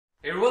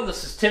Hey everyone,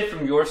 this is Tim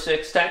from Your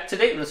Six Tech.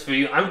 Today in this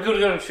video, I'm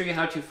going to show you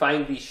how to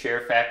find the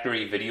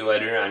Sharefactory video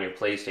editor on your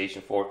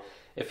PlayStation 4.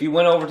 If you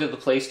went over to the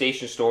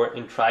PlayStation Store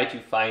and tried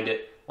to find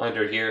it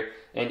under here,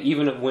 and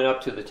even went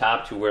up to the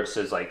top to where it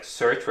says like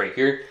search right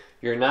here,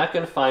 you're not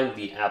going to find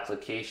the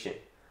application.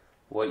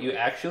 What you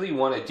actually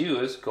want to do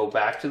is go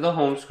back to the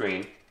home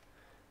screen,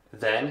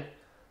 then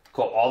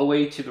go all the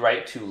way to the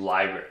right to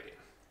library.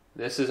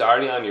 This is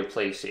already on your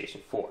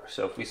PlayStation 4.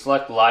 So if we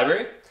select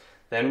library,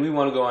 then we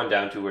want to go on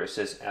down to where it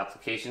says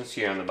applications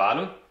here on the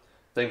bottom,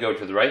 then go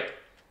to the right,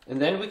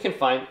 and then we can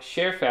find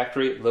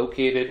Sharefactory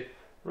located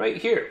right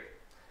here.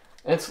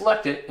 And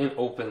select it and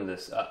open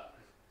this up.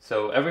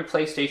 So every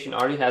PlayStation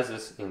already has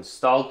this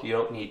installed, you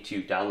don't need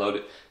to download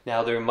it.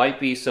 Now there might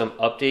be some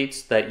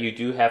updates that you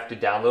do have to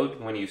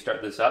download when you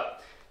start this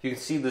up. You can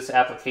see this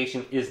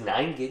application is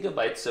 9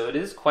 gigabytes, so it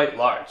is quite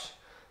large.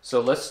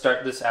 So let's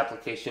start this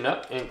application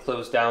up and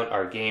close down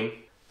our game.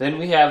 Then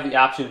we have the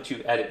option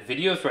to edit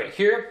videos right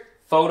here,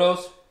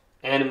 photos,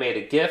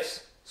 animated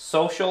GIFs,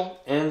 social,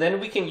 and then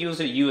we can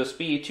use a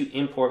USB to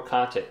import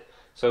content.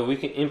 So we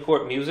can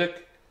import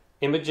music,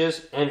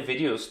 images, and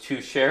videos to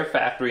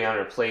Sharefactory on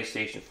our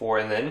PlayStation 4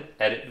 and then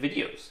edit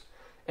videos.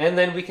 And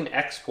then we can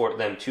export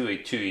them to a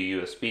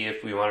USB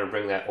if we want to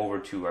bring that over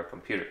to our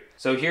computer.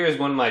 So here is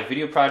one of my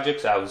video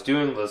projects I was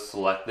doing. Let's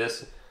select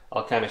this.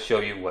 I'll kind of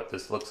show you what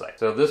this looks like.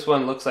 So this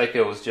one looks like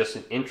it was just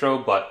an intro,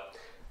 but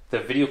the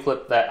video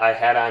clip that I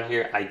had on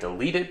here, I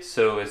deleted,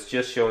 so it's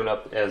just showing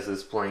up as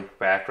this blank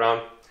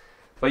background.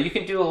 But you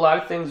can do a lot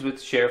of things with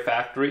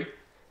Sharefactory,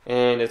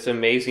 and it's an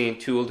amazing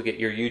tool to get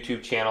your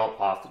YouTube channel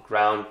off the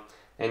ground.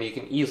 And you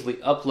can easily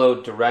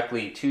upload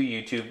directly to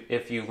YouTube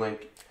if you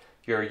link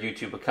your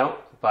YouTube account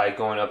by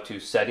going up to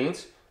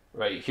settings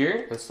right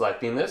here and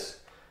selecting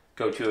this.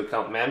 Go to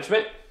account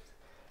management,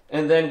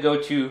 and then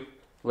go to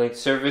link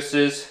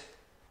services,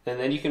 and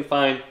then you can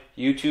find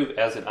YouTube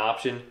as an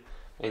option.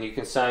 And you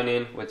can sign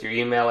in with your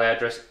email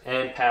address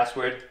and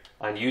password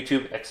on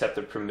YouTube, accept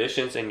the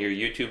permissions, and your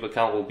YouTube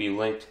account will be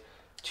linked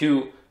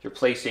to your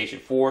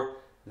PlayStation 4.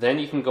 Then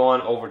you can go on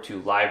over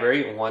to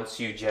library once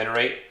you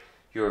generate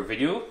your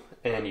video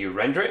and you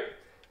render it.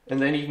 And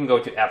then you can go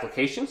to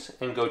applications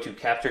and go to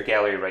capture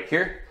gallery right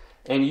here.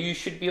 And you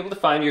should be able to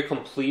find your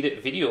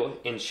completed video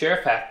in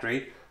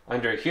Sharefactory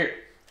under here.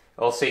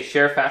 I'll say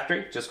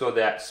Sharefactory, just go to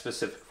that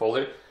specific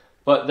folder.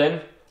 But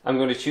then I'm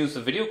going to choose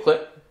the video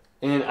clip.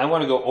 And I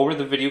want to go over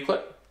the video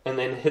clip and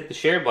then hit the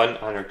share button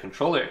on our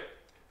controller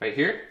right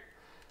here.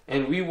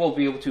 And we will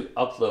be able to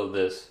upload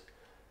this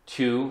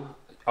to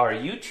our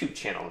YouTube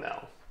channel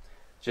now.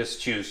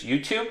 Just choose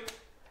YouTube,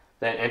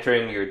 then enter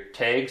in your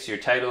tags, your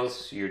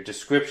titles, your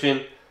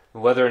description,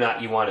 whether or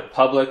not you want it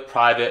public,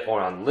 private,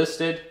 or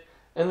unlisted,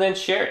 and then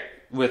share it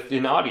with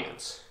an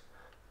audience.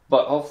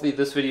 But hopefully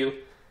this video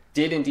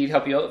did indeed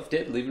help you out. If it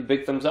did, leave it a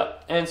big thumbs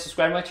up and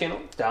subscribe to my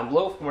channel down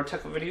below for more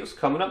tech videos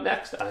coming up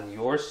next on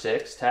Your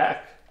Six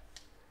Tech.